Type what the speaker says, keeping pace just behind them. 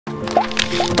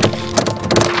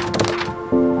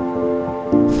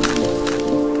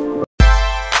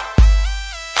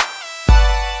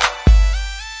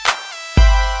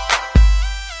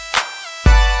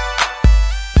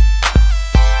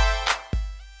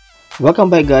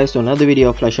Welcome back guys to another video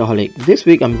of Flashaholic. This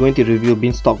week I'm going to review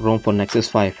BeanStalk Rom for Nexus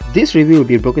 5. This review will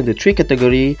be broken into 3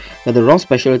 categories where the ROM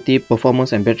specialty,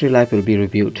 performance and battery life will be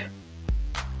reviewed.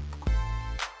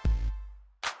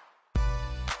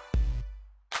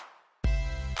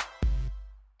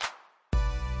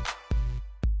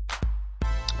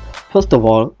 First of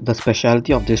all, the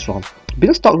specialty of this ROM.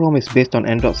 BeanStalk Rom is based on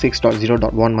Android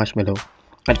 6.0.1 Marshmallow.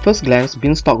 At first glance,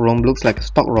 BeanStalk Rom looks like a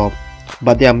stock ROM,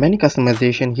 but there are many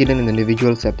customizations hidden in the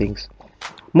individual settings.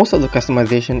 Most of the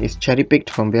customization is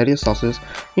cherry-picked from various sources,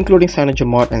 including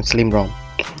CyanogenMod and SlimROM.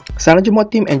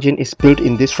 CyanogenMod theme engine is built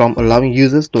in this ROM, allowing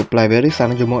users to apply various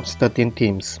CyanogenMod's 13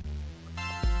 themes.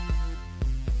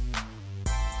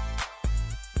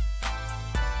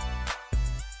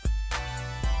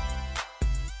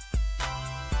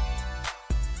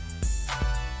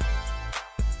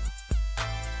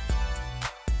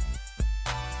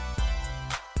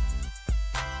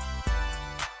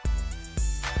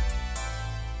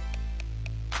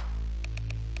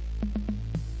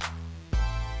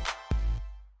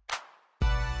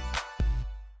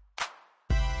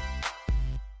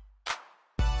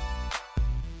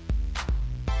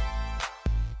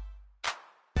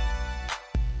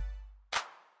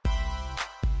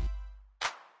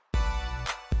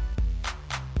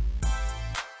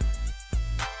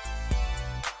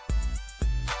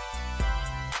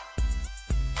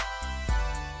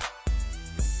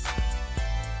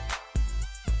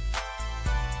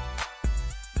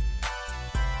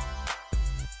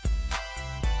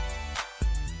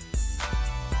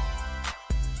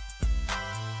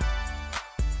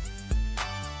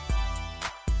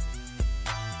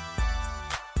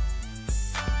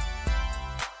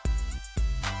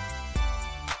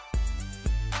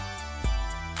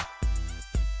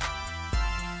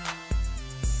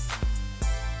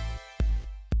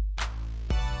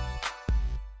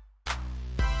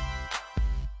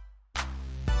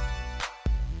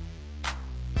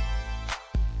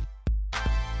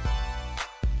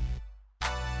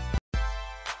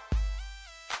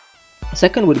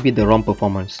 Second would be the ROM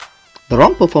performance. The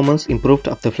ROM performance improved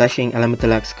after flashing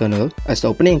Elemental X kernel, as the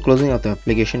opening and closing of the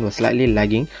application was slightly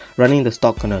lagging running the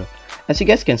stock kernel. As you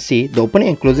guys can see, the opening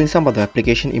and closing some of the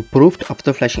application improved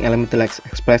after flashing Elemental X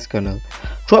Express kernel.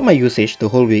 Throughout my usage the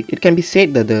whole week, it can be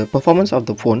said that the performance of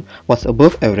the phone was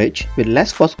above average with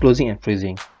less forced closing and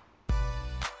freezing.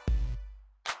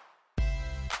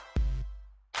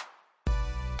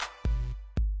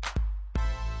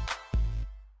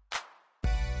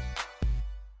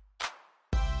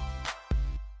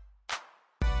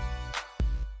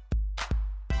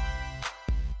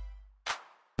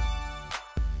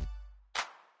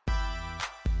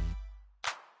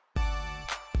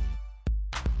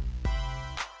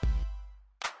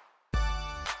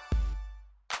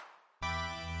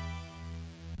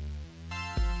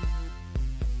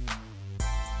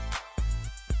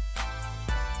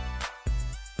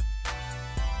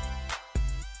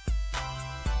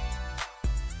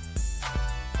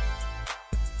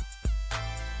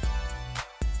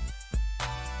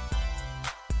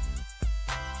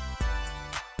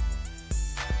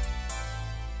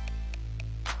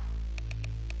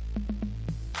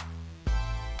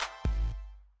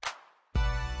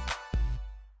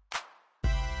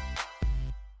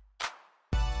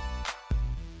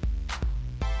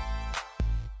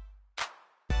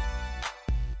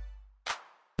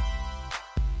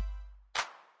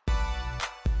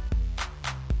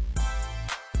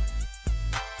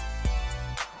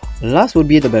 Last would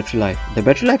be the battery life. The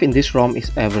battery life in this ROM is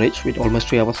average with almost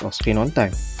 3 hours of screen on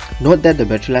time. Note that the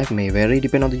battery life may vary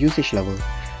depending on the usage level.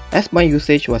 As my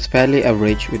usage was fairly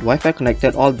average with Wi-Fi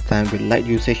connected all the time with light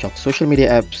usage of social media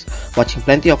apps, watching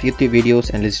plenty of YouTube videos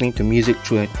and listening to music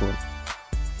through headphones.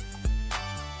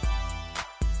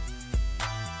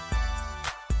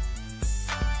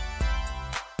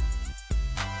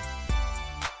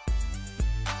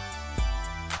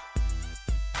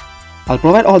 I'll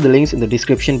provide all the links in the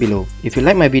description below. If you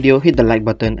like my video, hit the like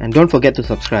button and don't forget to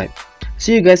subscribe.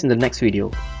 See you guys in the next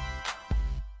video.